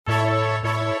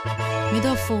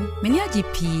Medofo, many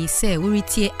GP say we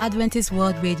retie Adventist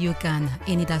World Radio Ghana.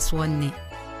 Any that's one name.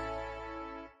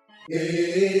 AWR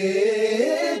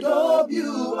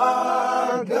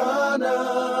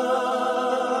Ghana.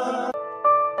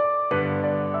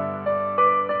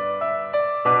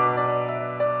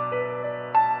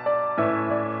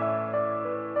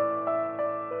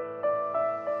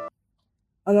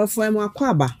 Olofo emu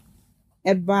akwaba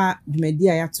eba dwumadi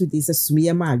a yato di se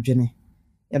sumiye ma adwene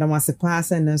yada mase pa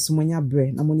se na nsomonya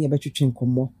bre na mo ne yebetwetwe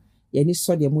nkommo ye ni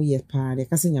so de mo ye pa de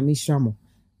kase nyame hira mo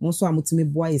mo so amutimi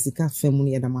boa yesika fam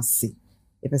ne yada mase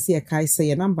epese ye kai se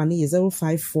ye number ne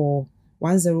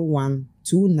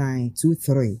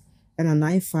 0541012923 and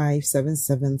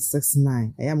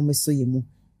 957769 aya mo meso ye mu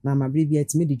na mabre bi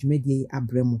atimi de dwumadi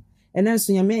abre mo ena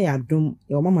nso nyame ya adom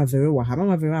ye mama vere wa ha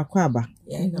mama vere akwaba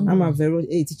mama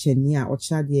vere teacher ni a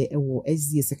ochade ewo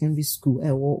SDA secondary school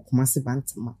ewo Kumasi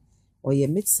Bantama or ye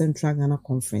Mid Central Ghana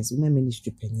Conference women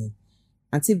ministry penny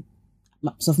anti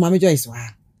so mama Joyce wa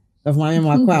of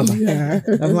mama akwaba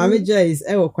of mama Joyce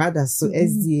ewo kwada so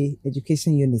SDA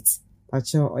education unit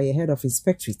pacho or ye head of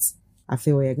inspectorate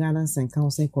afi or ye guidance and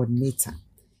counseling coordinator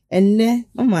enne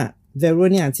mama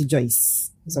Veronia anti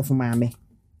Joyce so for mama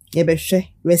Yebeshe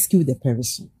rescue the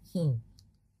perishing.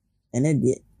 And then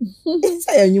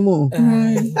say you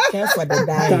care for the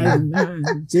dying.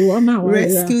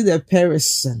 Rescue the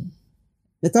perishing.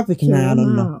 The topic now I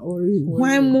don't know.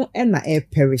 Why more and air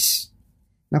perish?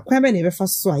 Now kwame never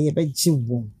first saw ye be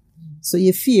jiwo. So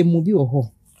ye fie mu bi wo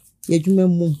ho. Ye dwuma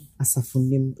mu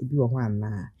asafonim bi wo ho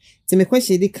ana. Ti me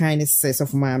question the kindness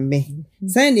of my me.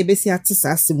 Say ne be si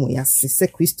atisa asemo ya se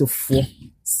Christopher,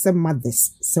 se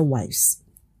mothers, se wives.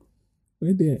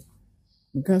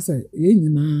 Because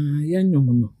na ya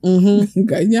nyomo no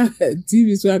ganya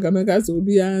TV so aka meka so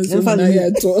obi an so na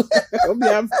ya to obi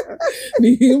am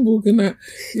ni book na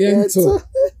ya to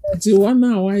ti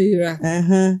wana waira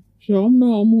so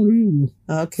no omo riwu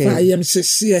okay fa yam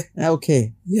hyehye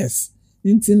okay yes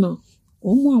nti no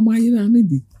omo amayira na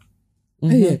bi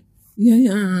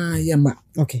ya ma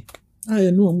okay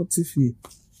aye no omo tifi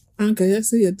anka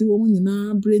yese yeti wo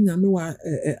nyina bre nyame wa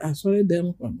asore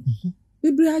dem kwa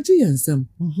Bibriaji yensem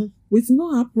with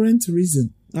no apparent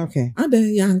reason. Okay.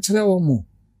 Aden yanchre wo mo.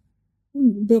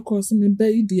 Because me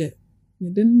be die. Me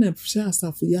den na fsha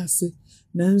asafu yase.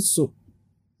 Nanso.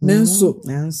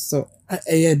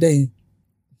 Eye den.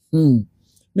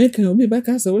 Make obi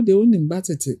baka say we dey onim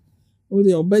batete. O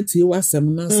dey obati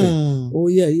wasem na say. O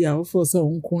ye ya o for say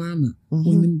onko ana.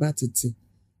 Onim batete.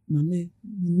 Na me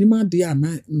nima de a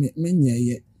me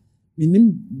nyeye.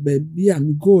 Minim baby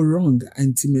am go wrong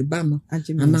anti me ba no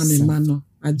ana me ma no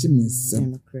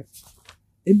ajimisem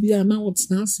ebia na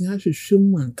wotna ase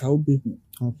ahwehwem anka obehu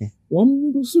okay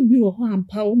won do so bi wo ho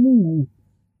ampa wo mu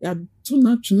ya to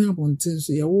na twena abonten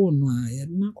so ye wo no a ye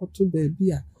na koto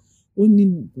baby a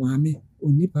oni maame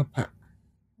oni papa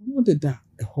mo de da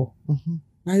ho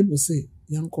bible say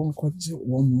yan konkoje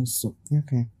wo mo so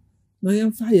okay na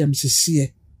yan fa yam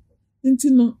hyehye nti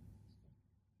no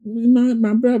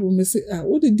my brother me say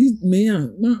what did this me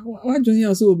na what join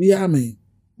you so be amen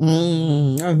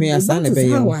I mean asan be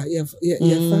yeah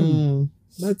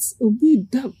but obi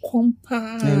da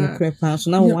kompa na crepa so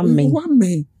na one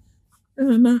man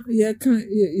na ye kan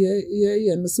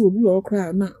ye no so obi wo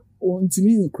kra na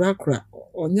ontimi kra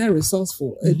onya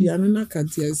resourceful aduane na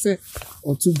kantia say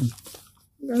otubi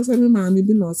gasa me ma me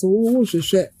bi no so wo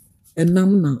hwehwe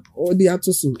enam na odi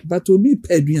atoso but obi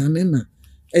pa aduane na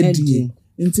adi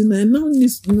nti na now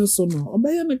no so no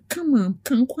obaya na kama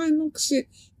kan kwan no hye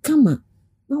kama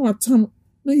na watam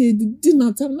na ye di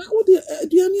na tam na odi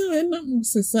aduane a na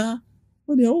sesa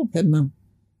odi o penam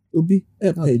obi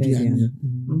e pa aduane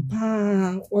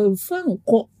mpa o fa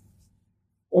nko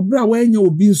obra wa nya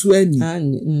obi nso ani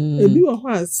ebi wo ho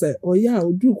ase oya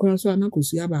oduru kwan so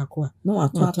anakosu ya ba ko a na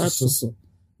wato so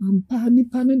mpa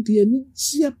nipa no de ani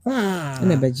chia pa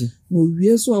na beji no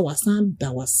wie so a wasan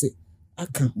da wase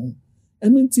aka ho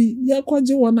Eminti ya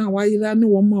kwaje wona wayira ne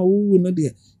wo ma wuwu no de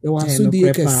ye waso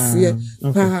de kese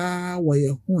pa wo ye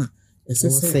ho a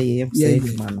esese ye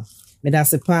ma no me da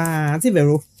se pa anti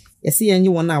vero ye se yenye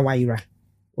wona wayira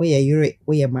wo ye yire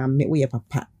wo ye mamme wo ye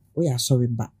papa wo ye asori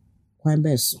ba kwan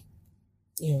be so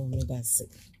yo me da se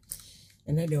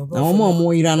ene de na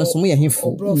wo yira no so mo ye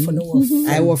hefo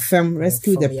I will fem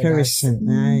rescue the perishing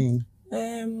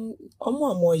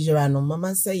omo yira no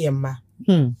mama say ye ma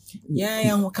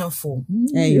ya ho kafo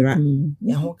yira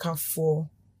ya ho kafo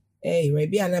yira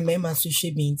bi ana mema so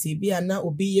hwe bi nti bi ana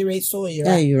obi yire so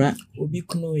yira obi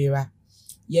kunu yira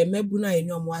ye mabu na ye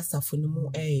no mo asafo no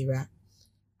mu yira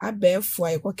abɛɛfo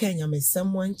a yɛkɔka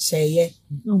nyamesɛm nkyɛeɛ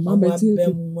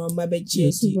ɔma bɛgye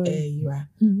adi ɛyera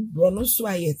borɔ no so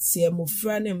a yɛteɛ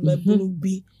mmɔfra ne mmabunu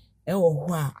bi ɛwɔ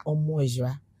hɔ a ɔmo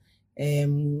yera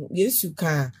Yesu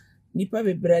ka nipa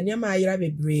bebree nneɛma ayera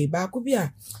bebree baako bi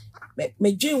a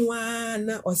medwen waa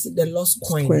na ɔsi the lost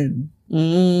coin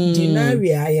dinari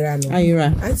ayera no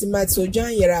anti mati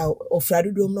odwan yera ofra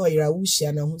dodom na ɔyera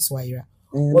wuhyia na ho so ayera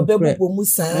wɔbɛbobɔ mu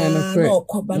saa na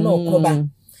ɔkɔba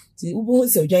ti ubu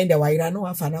se odwan da wayera na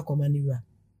wafa na kɔma ne wura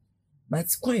but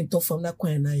coin to from na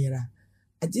coin na ayera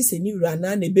agye se ne wura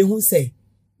na ebehu se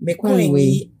me coin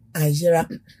yi ayera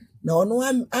na ɔno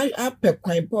apɛ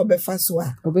coin pa ɔbɛfa so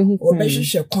a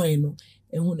ɔbɛhwehwɛ coin no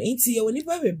ehun nti ye woni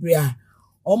ba bebre a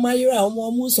ɔmayera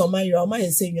ɔmo so ɔmayera ɔmayɛ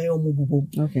sɛ nwan ɔmo bubom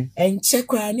enche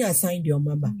kra ne assign de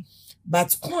ɔmaba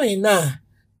but coin na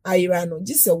ayera no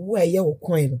gye se wo ɛyɛ wo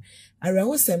coin no ara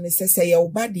ho sɛm ne sɛ yɛ wo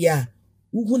ba de a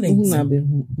wo na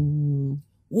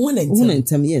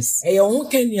ntem yes ɛyɛ wo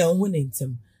kan ya wo na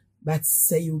ntem but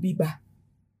sɛ you be ba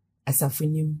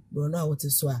asafonim bro na what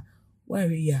so a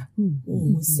wari ya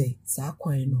wo sɛ saa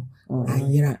coin no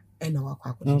ayera ɛna wakɔ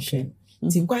akɔhwehwɛ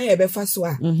ti kwan ye befa so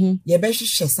a ye be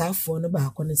hwehwɛ saafo no ba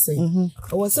akɔ ne sɛ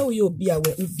ɛwɔ sɛ wo ye obi a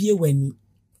ubie wani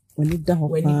da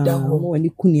hɔ wani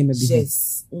kunie ma bi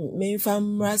yes me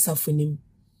famra safonim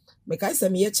me kai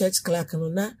sɛ me ye church clerk no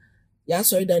na ya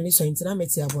sorry da ni so ntina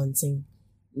meti abonten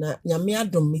na nyame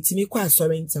adom metimi kɔ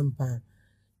asɔre ntampa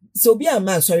so obi a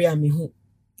ma asɔre a me hu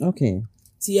okay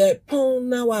ti e pon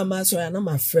na wa ma asɔre na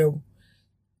ma frɛw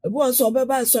ebu onso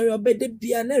obeba asɔre obede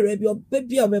bia na rebi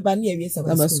obebia obeba na ewie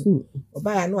saba school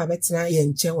oba ya no abetena ye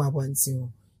nkyɛn wa abonten ho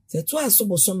se to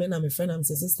asoboso me na me friend am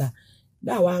sister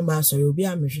da wa ma asɔre obi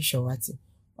a me hwehwɛ wate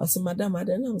ose madam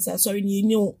adan na me say asɔre ni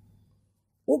ni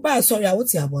wo ba asɔre a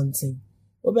wote abonten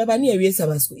obeba na ewie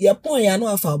saba school ye pon ya no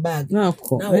afa bag na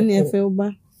ne efe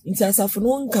oba nti asafo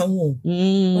no nka ho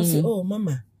ose oh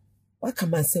mama waka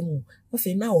masem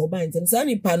ofe na wo ba ntem sa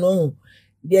ni pa no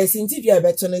de sinti bia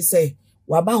beto ne say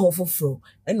waba ho foforo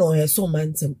ena o heso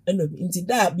mantem ena nti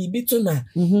da bibi to na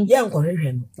ye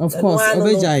nkohwehwe no of course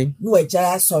obejai no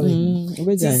ejai sorry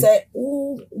obejai say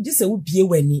wo gise wo bie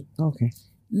wani okay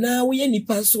na wo ye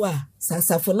nipa so a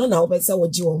sasafo no na wo besa wo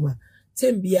gi wo ma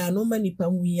tembia no ma nipa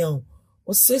hu ya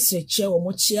o sese che wo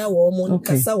mo chia wo mo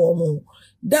nkasa wo mo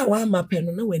da wa ma pe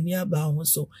no na wani aba ho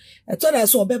so eto da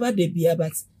so obeba de bia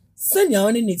but senya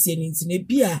woni netie nti na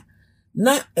bia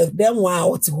na dem wa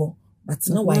wote ho but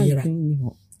na wayera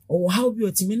o how bi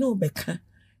otimi na obeka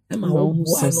ema wo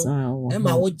bua no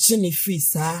ema wo gine free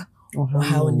saa o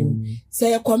how nim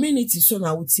say community so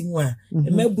na wotimu a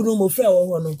emabunu mo frɛ wo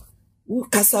ho no wo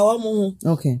kasa wo mo ho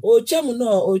okay o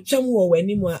twam wo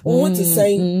wani mu a wo te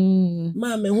sai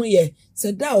ma me ho ye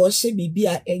say da wo hye bibi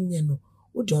a enye no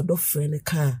wo de odo frɛ ne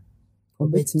ka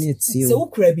obetimi eti o say wo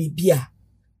kra bibi a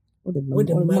wo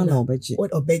de man na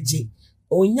obeje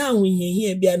onya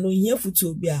ahunhie bia no hia futu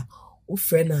obi a wo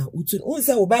frɛ na utu wo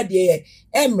say wo ba de ye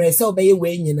emre say obeye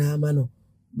we nyina ama no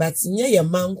but nye ye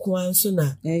manko anso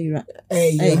na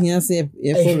hia say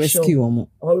for rescue omo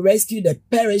or rescue the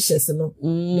parishes no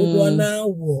do na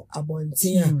wo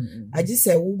abonten a agi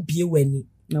say wo bie wani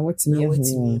na watimi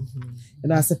ho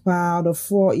and as a part of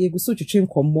for ye go so twetwe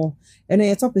nkommo and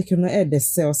your topic no the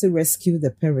cell say rescue the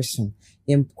perishing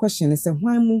in question is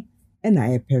why mu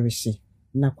na perishing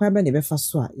na kwa ba ne be fa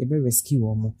so a ye be rescue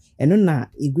omo eno na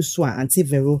egu so a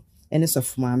antivero ene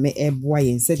sofuma me eboa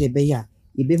ye nse de be ya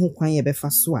ye be hu kwan ye be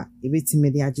fa so a ye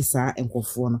betime de age saa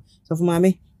enkofo no sofuma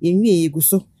me ye nwie egu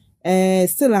so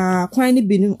still kwan ne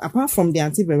bi apart from the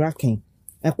antivero ken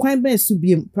kwan ba su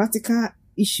bi practical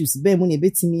issues be mu ne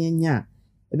betime anya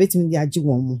e betime de age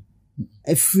won mu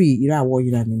free ira wo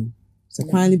ira ne se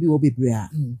kwan ne bi wo bebre a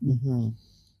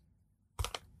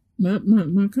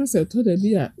ma ka se to da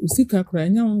bi a usika kra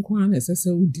nya won kwa na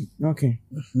sese udi okay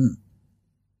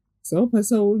so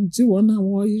pesa o ji wona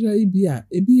wo ira ibi a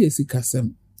ebi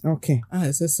yesikasem okay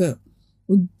sese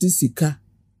udi sika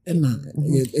na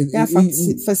ya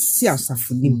fa si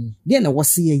asafunim de na wo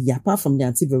se ya apart from the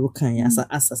antivero kan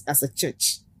as a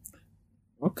church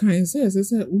okay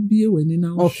sese ubie wani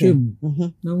na wo hwem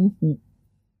na wo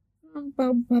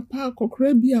papa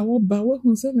kokra bi a wo ba wo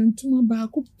hu se ntuma ba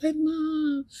ko pena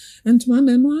ntuma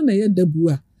na no na ye dabu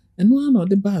a eno ana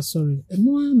de ba sorry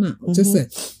eno ana je se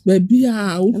ba bi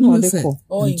a wo hu se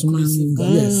ntuma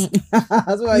yes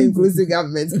that's why inclusive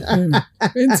government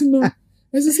ntino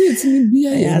esisi etini bi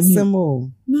a ya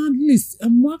asemo na at least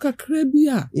amwa kakra bi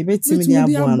a ebetimi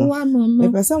di aboa no e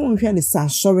pesa won hwe ne sa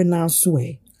sorry na so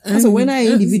so when I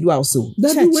individual so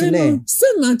church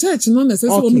na church no na say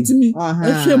so omitimi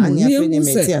ehwem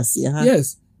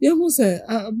yes who say,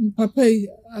 Papa,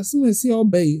 as soon as you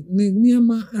obey, near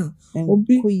my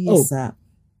obi.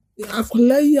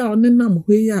 Akwalaya on the name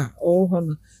where or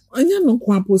honor. Anya no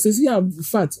kwampo says ya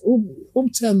fat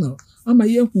channel. I'm a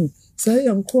young say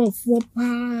and call for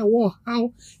pa or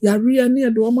how ya rear near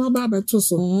the Oma Baba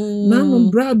Tosso. None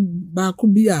brad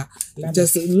bakubia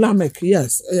just Lamek,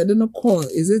 yes. I didn't call,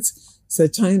 is it Sir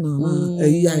China?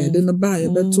 Yeah, I didn't buy a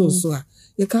better so.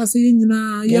 You can't say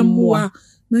na yamwa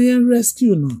na yan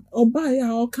rescue no. Or buy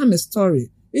all kind of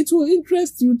story. It will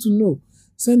interest you to know.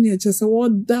 Send you just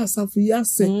what does of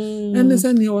yase, and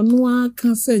send you no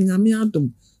can say Yami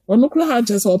Adam. Or no cry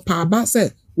just or pa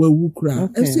basse, where we cry.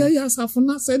 And say yes, I for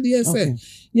not said yes,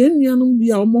 yen yanum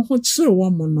be our more chill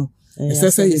woman. No,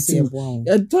 say yes,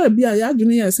 a toy be a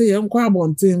yaduni, say young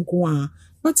quabon tin qua,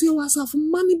 but you was of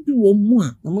money be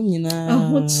more.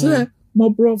 And what say, more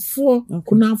bro for,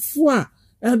 kuna four,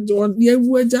 and on ye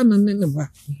word and never.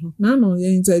 None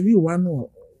ye interview one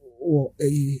or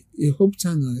a hope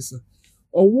channel.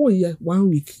 Or ye 1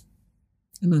 week,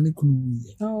 and I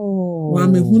couldn't. Oh,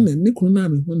 I'm a hunter, Nicola,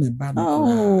 I'm a hunter, bad.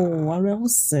 Oh, I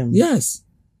was yes,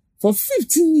 for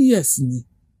 15 years, and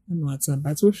what's a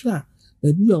battle shot.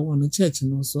 The be on a church,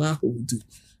 and also I hold it.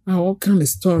 All kind of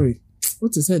story.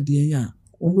 What is that, dear? Yeah,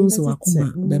 always a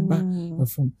wakuma, beba,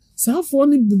 from South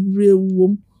only be real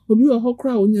womb, or be a whole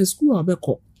crowd in your school or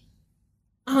beco.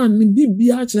 And be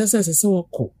archers as a so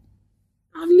call.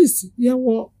 At least, yeah,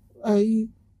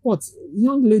 what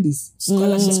young ladies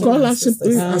scholarship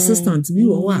assistant be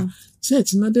or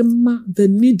church na the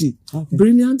needy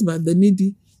brilliant but the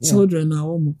needy children are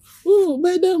almost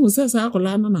by them who says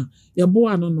akola na your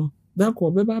boy no that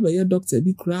ko be ba your doctor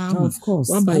be cry of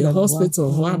course one by your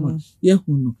hospital ho ama ye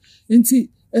hu no enti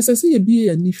esese ye bi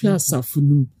ya nihwa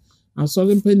asafunu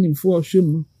asori mpanimfo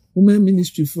ohwem women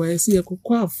ministry for ese ye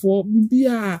kokwa afo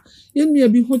bibia ye nua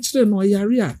bi ho kire no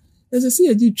yare a esese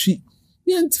ye di twi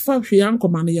yent fa hwe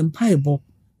yankoma no yempaibo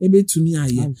ebetumi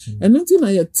aye eno nti na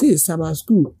ye taste about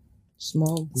school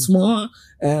small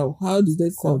how do they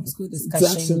call school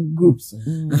discussion groups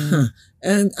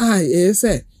and I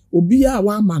say obi a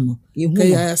wa ma no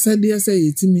kaya said yes say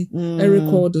yetimi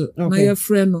record na ye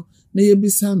friend no na ye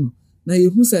bisa no na ye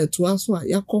hu say to aso a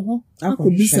yakoho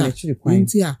akobisa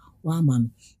nti a wa ma no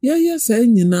ye say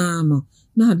nyina no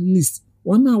na at least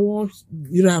one hour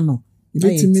yira no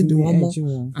ebetimi de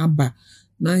omo aba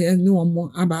na ye ne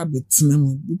omo aba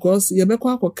betinam because ye bekọ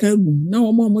akoka gum na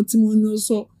omo timu no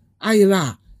so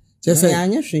ayira just say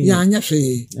ya anya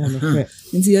hwe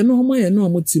nti ye no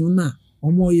omo timu na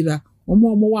omo yira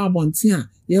omo wa abonten a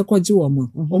ye koje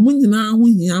omo nyina ho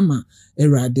hia ma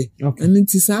erade and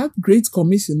it is a great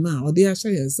commission na o dey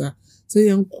share yesa say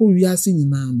ye nko wiase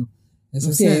nyina no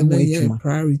say a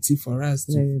priority for us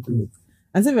to do.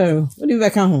 And so, what do you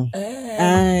reckon home?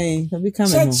 Aye, we come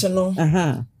church, no.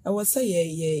 I was say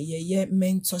ye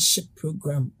mentorship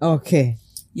program. Okay.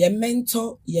 Ye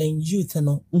mentor ye youth,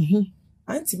 no.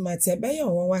 Auntie Matia, by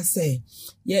your one say,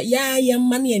 ye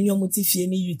money and your motive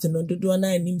any youth, no. Do na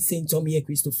him Saint Tommy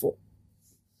Christopher.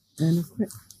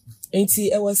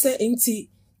 Auntie, I was say, auntie,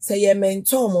 say ye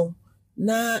mentor mo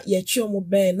na ye chomo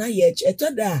ben na ye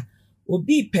etoda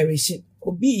obi perishing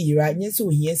obi ira nye so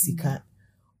here sika.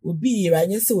 Obi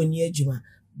ranye se woni adwuma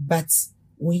but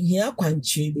when hia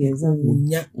kwanche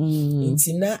wonya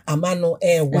ntina amano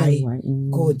why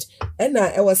good and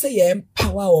I was say ye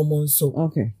empower omon so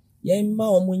okay ye ma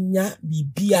omunya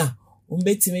bibia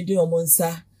ombetime de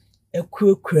omonsa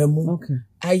ekura mu okay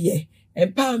aye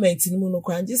empowerment ni mu no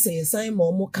kwanje say ye sign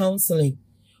mo counseling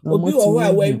obi wo wa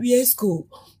we school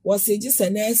was just a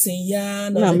nursing ya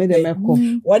na me de meko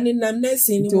woni nam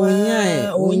nursing ni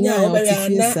wa onya obere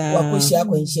na wakoshi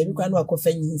akwanhye bi kwa na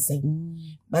wakofa nyinsen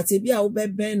but ebi a wo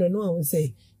bebe no no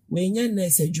say we nya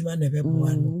nurse adwuma na bebo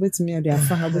ano betimi de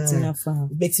afa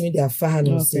ha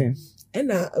no say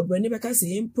na obrani beka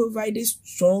say provide a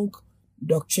strong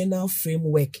doctrinal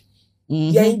framework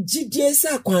yan gidie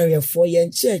sa kwanrefo yan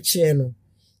cheche no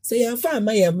say yan fa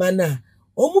ama yan mana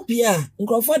omu pia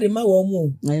nkrofo de ma wo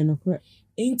mu ayo no correct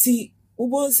inti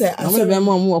ubo say aso be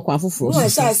ma mu okwa foforo no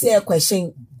say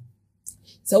question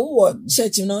so wo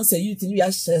church no say youth ni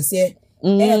ya say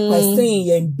question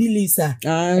yan bilisa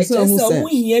so mu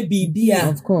hia bibia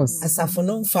of course asafo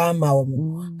no fa ma wo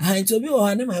mu anti obi wo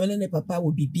ha ne ma ne papa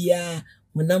wo bibia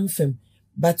monam fam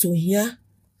but ohia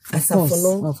asafo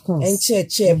no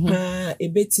enche pa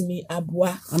ebetimi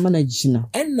aboa amana gina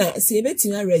enna say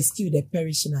ebetimi rescue the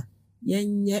parishioner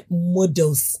yenye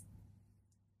models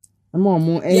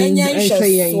amomo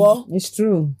it's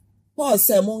true Paul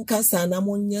say mon kasa na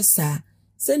monye sa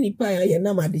se nipa ya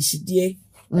na madeshidie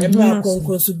ebra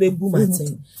konkro so bebu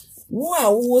maten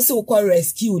Wo so call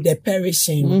rescue the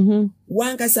perishing.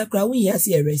 One kasakra we here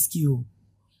see a rescue.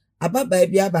 Ababa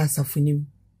bi aba asafonim.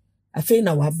 Afei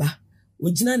na waba.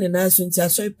 Ojina ne na so nti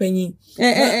aso panyin.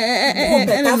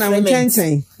 Na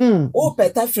wonten. O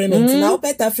peta frement na o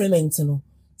peta frement no.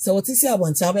 So what is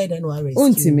abonta aba de no arrest.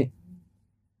 Ontime.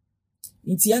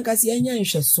 Nti yankase anya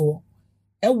nhweso.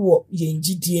 Ewo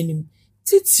yenjidie nim.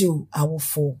 Titiu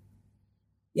awofo.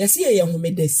 Yesi ye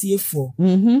homedasiefo.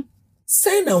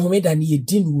 Say na homeda ne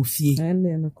yedin wo fie.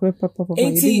 No kre papa.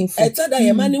 Enti etada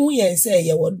ye mane hu yen say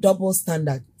ye wo double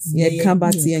standard. Ye ka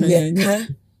bat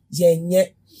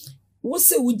yenye. Wo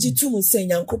se wujitum se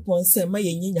Nyankopon se ma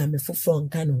yenye nyame foforo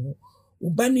nka no ho.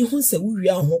 Uba ne hu se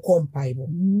wuria ho kompaibo.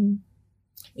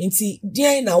 Enti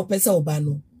dia na wo pesa uba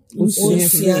no.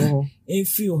 Usia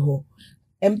enfi ho.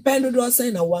 Empendo do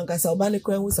say na wankasa uba ne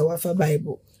kra hu se wafa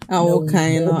Bible. Awo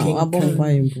kan no abom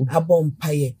Bible. Abom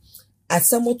paye.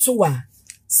 Asamoto wa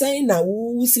say na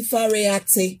wo sifare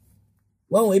ate.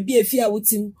 Wan we bi efi a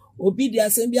wutim obi di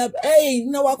asem bia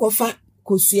na wakofa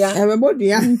kosua. Everybody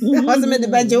was me the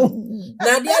bajo.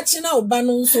 Na de achi na oba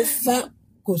no nso fa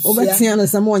kosua. Obetia no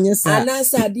samo onye sa.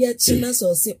 Anasa de achi na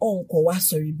so se onko wa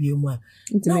sori bi mu a.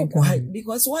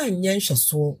 Because one nya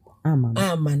nhweso.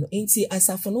 Ama no enti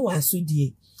asafo no wa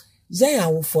asodie. Yen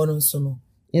awofo no nso no.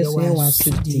 Yes, we wa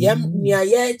asodie. Yam nia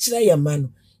ye kire yama no.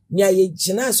 Nia ye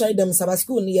gina so dem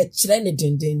sabasku no ye kire ne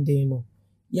dendenden no.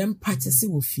 Yam practice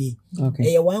wo fie.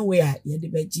 Okay. One way a ye de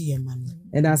beji yama no.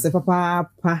 And as a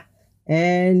papa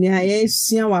nia ye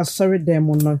sia wa sori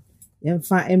dem no.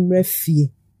 Yemfa emre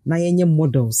fie na yenye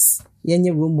models.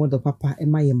 Yenye role model papa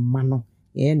ema ye mano.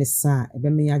 Ye ne sa ebe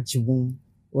me ya jiwon.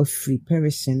 Or free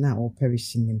perishing na or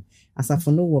perishing him.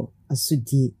 Asafo no wo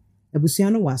asudi.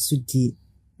 Ebusua no wo asudi.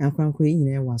 Ankwankwa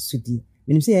nyina wo asudi.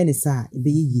 Menim se ye ne sa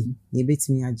ebe yiyi na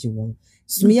ebetimi age won.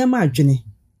 Sumia ma adwene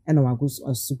e na wago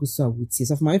asugu so awuti.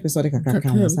 So for my person de kakaka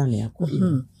kan sa na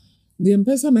yakọ. The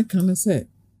empesa me kan say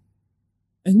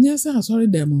enya say asori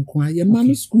dem nko aye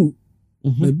man school.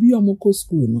 Na bi omoko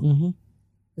school no.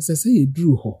 Ese say ye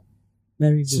duru ho.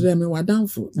 Very good. Chire me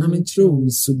wadanfo na me chire o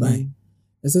misubai.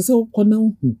 Ese say ukona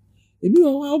hu. Ebi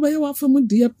wa obeye wa fam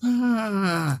die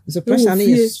pa. The pressure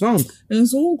is strong. And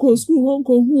so unko school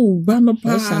honko hu ba no pa.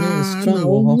 Pressure is strong.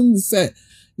 Wo say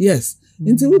yes.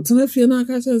 Nti wo tena fie na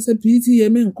aka say PTA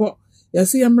me nko.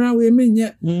 Yesi yamra we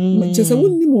menye. Chese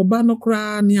wonni mo ba no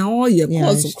kra ne a oye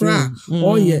course kra.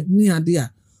 Oye ni ade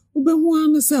a. Obehu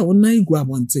an say wona igu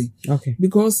abonte. Okay.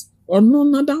 Because ono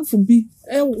nadanfo bi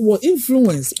wo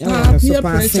influence peer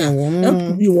pressure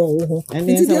bi wo ho.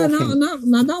 Nti dia na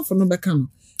nadanfo no beka no.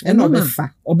 And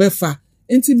obefa.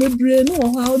 Enti bebre no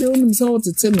wo ha wo de onum say what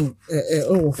tete no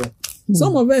wo ho.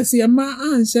 Some of us here ma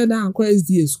an share down kwa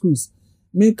SDA schools.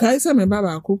 Me kai say me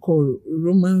baba akoko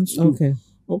Roman school. Okay.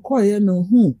 Okoye no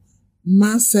hu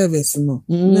ma service no.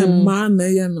 Na ma na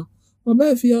ye no.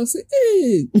 Oba fi o say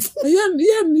ye na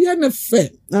fe.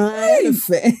 Na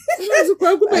fe. Na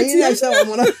kwa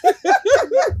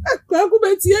ku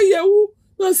beti ye wu.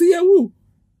 No say ye wu.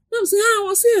 I'm saying, I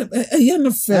was here. A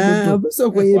young fellow. So,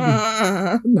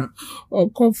 na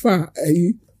cover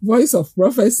a voice of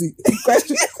prophecy.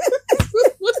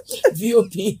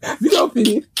 VOP.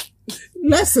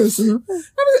 Lessons.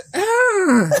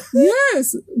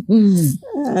 Yes.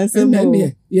 And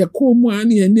then, you come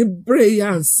on and you bray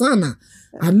and sana.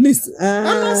 At least, I'm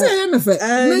not saying anything.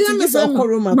 And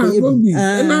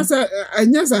I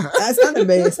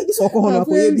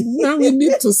said, now we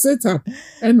need to set up.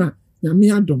 And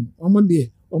Yami Adam,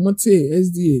 Omote,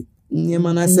 SDA.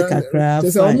 Nyamana se kakra.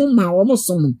 There's a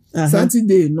some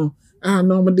Saturday, no.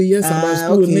 No, but the yes about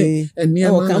school, and near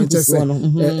campus,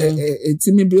 a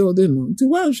Timmy building. To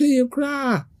one share you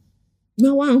cry.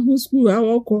 No one who school, I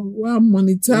walk one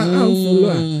monitor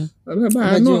out for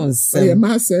I know, say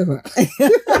myself.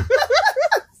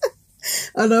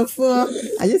 I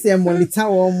just say monitor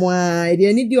one.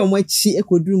 They need you on my cheek. I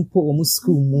could do po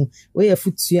school. Where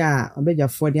foot ya, I beg your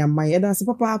for their my that's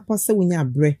papa pass when you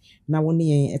bread. Now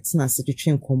only it's not such a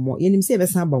chain come more. You say the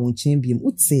samba won't champion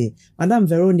would say Madame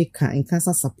Veronica and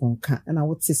Casa Saponka, and I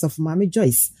would say of Mammy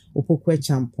Joyce or Poque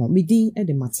Champon, Midin and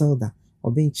the Matilda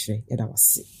or Benchley, and I was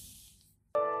sick.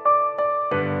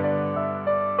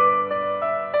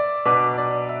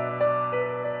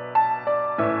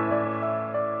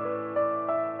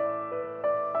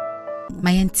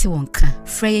 Mayanti Wonka.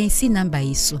 Freyancy number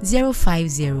is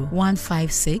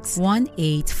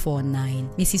 050-156-1849.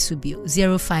 Mrs. Subio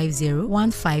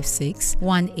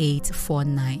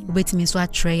 050-156-1849. Wait me so a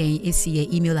tray and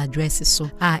email address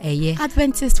so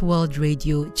Adventist World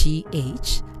Radio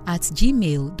GH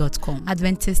adventistworldradio@gmail.com.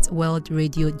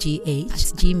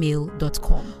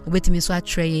 adventistworldradio@gmail.com. Obetumi so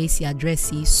atray si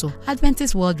address so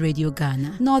Adventist World Radio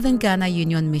Ghana, Northern Ghana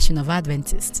Union Mission of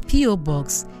Adventists, PO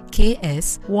Box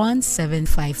KS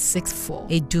 17564,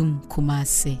 Edum,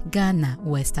 Kumasi, Ghana,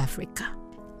 West Africa.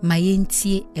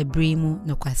 Mayentie ebrimu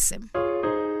nokwasem.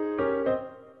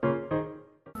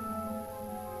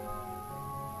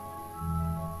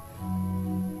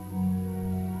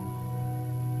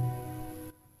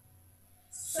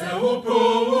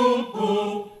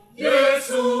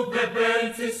 Yesu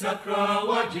bebenti sakra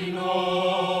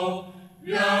wajino,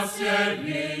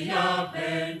 Yasie ya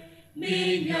ben,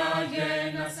 minya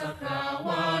yena sakra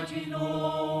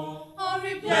wajino.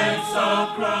 Yen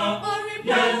sakra,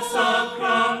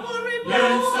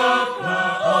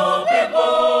 obebo,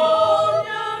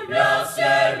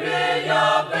 Yasie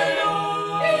ya ben,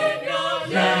 minya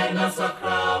yena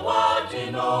sakra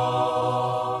wajino.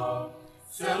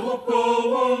 Seupo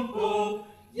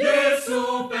Yesu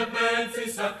pepenti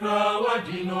sakra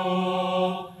wadino,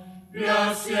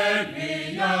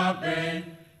 Yasie ya ben,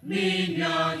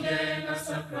 minya yena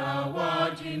sakra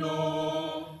wadino.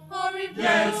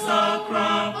 Yen sakra,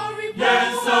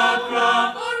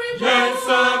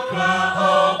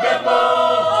 obebo,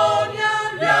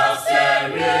 Yasie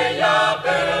ya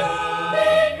ben,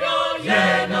 minya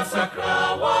yena sakra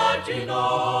wadino.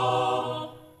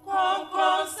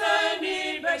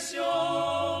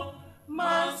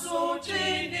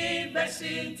 Masuchini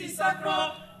besinti sakra,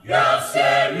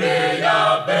 Yasie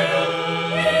ya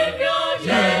ben,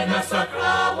 yena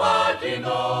sakra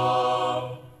wadino.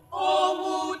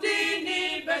 Owudini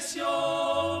besyo,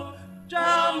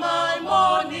 jamai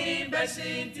moni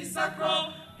besinti sakra,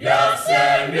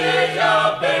 Yasie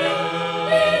ya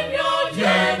ben,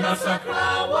 yena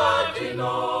sakra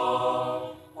wadino.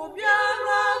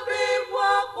 Obiara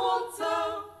bewa konta,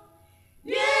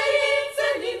 Yen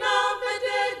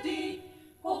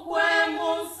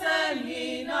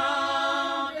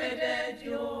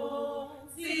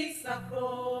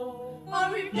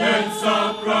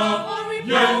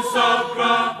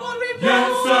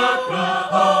sakra,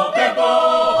 obebo,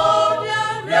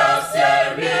 Yasie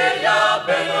ya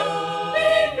ben,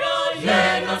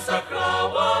 yena sakra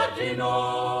wadino.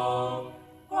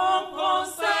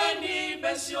 Konkonseni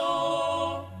besyo,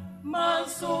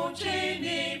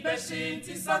 mansuchini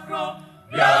besinti sakra,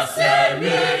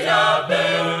 Yasie ya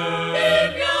ben,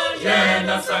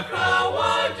 yena sakra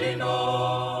wadino.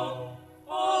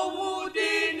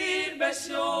 Owudini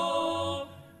besyo,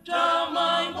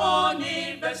 jamai moni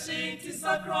besinti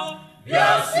sakra,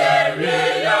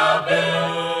 Yasie ya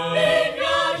ben,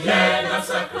 yena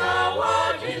sakra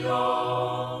wadino.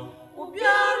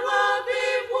 Ubiara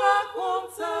bibwa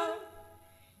konta,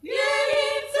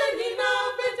 yehinte nina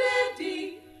bededi,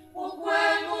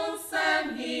 ukwemu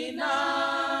senina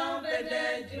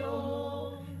bededio,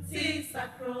 si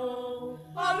sakro.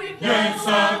 Yen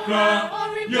sakra,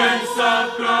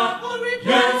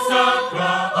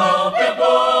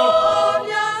 obebo,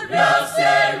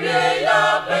 Yasie ya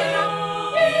ben,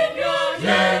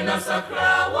 yena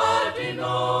sakra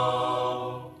wadino.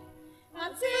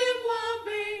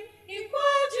 Atiwabi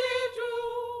ikwajidu,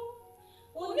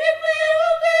 unipi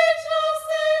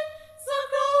ubijose,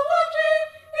 sakra wadin,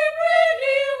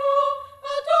 ibrinihu,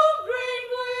 adom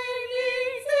bringweni,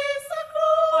 si sakra.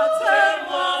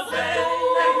 Atiwabi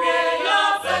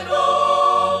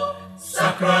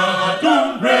sakra adum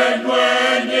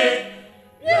brenwenye,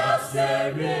 Yasie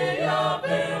ya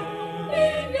ben,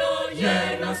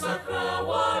 yena sakra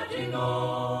wadino.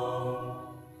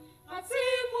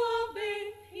 Atiwabi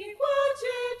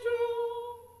ikwajidu,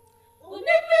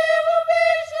 unipi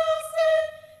ubijose,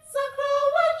 sakra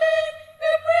wadin,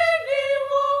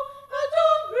 ibrinihu,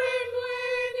 adum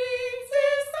brenweni, si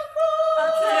sakra.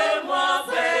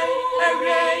 Atiwabi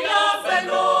ya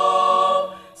beno,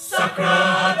 sakra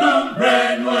adum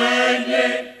brenwenye,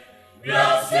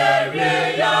 Yasie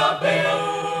ya ben,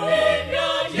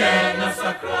 yena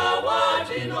sakra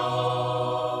wadino.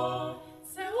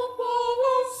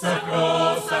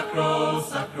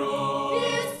 Sakro,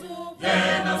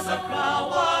 yena sakra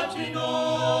wadino.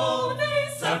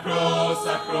 Sakro,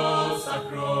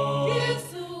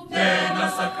 yena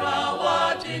sakra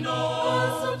wadino.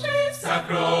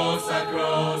 Sakro,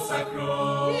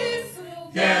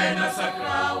 yena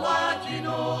sakra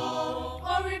wadino.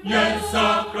 Yen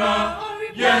sakra,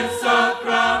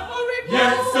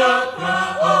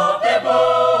 obebo,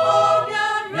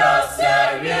 Yasie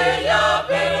ya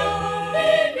ben,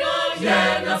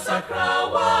 yena sakra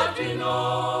wadino.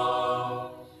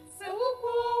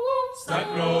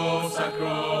 Sakro,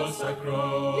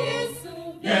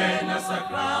 yena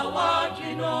sakra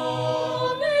wadino.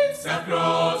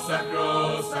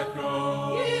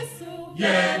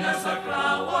 Yena sakra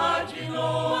wajino.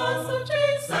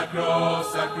 Sakro,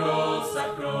 sakro,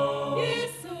 sakro.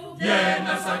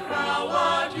 Yena sakra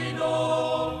wajino.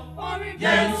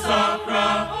 Yen sakra,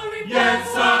 yen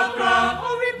sakra,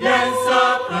 yen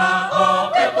sakra,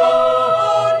 oh ebo.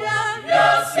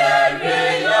 Yaseri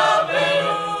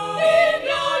yabero.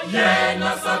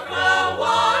 Yena sakra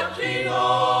wajino.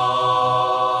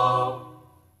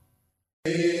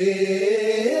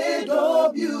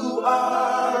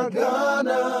 AWR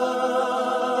Ghana.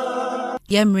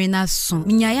 Yemrina so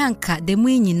minyayanka de mu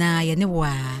nyina ye ne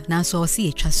wa nanso o se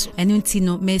etwa so enu nti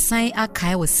no mesan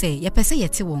akai wo se ye pese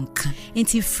yete wonka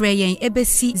nti frɛ yen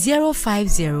ebesi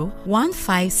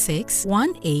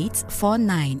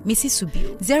 050-156-1849 Missy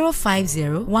Subio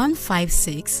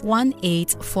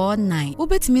 050-156-1849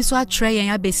 ubetimi so atre yen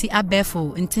abesi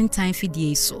abefo ntintan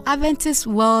fidie so Adventist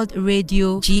World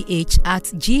Radio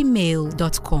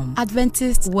GH@gmail.com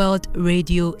Adventist World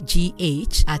Radio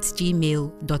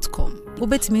GH@gmail.com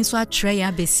Ubetimi so atre yen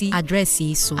abesi address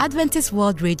so Adventist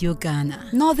World Radio Ghana,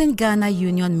 Northern Ghana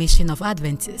Union Mission of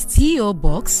Adventists, P.O.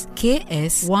 Box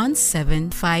KS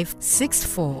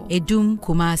 17564, Edum,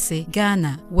 Kumasi,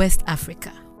 Ghana, West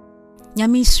Africa.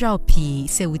 Nyamishrao P.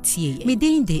 Sewutie,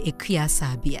 Midinde Ekia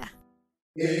Sabia.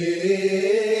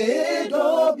 AWR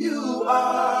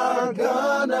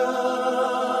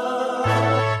Ghana.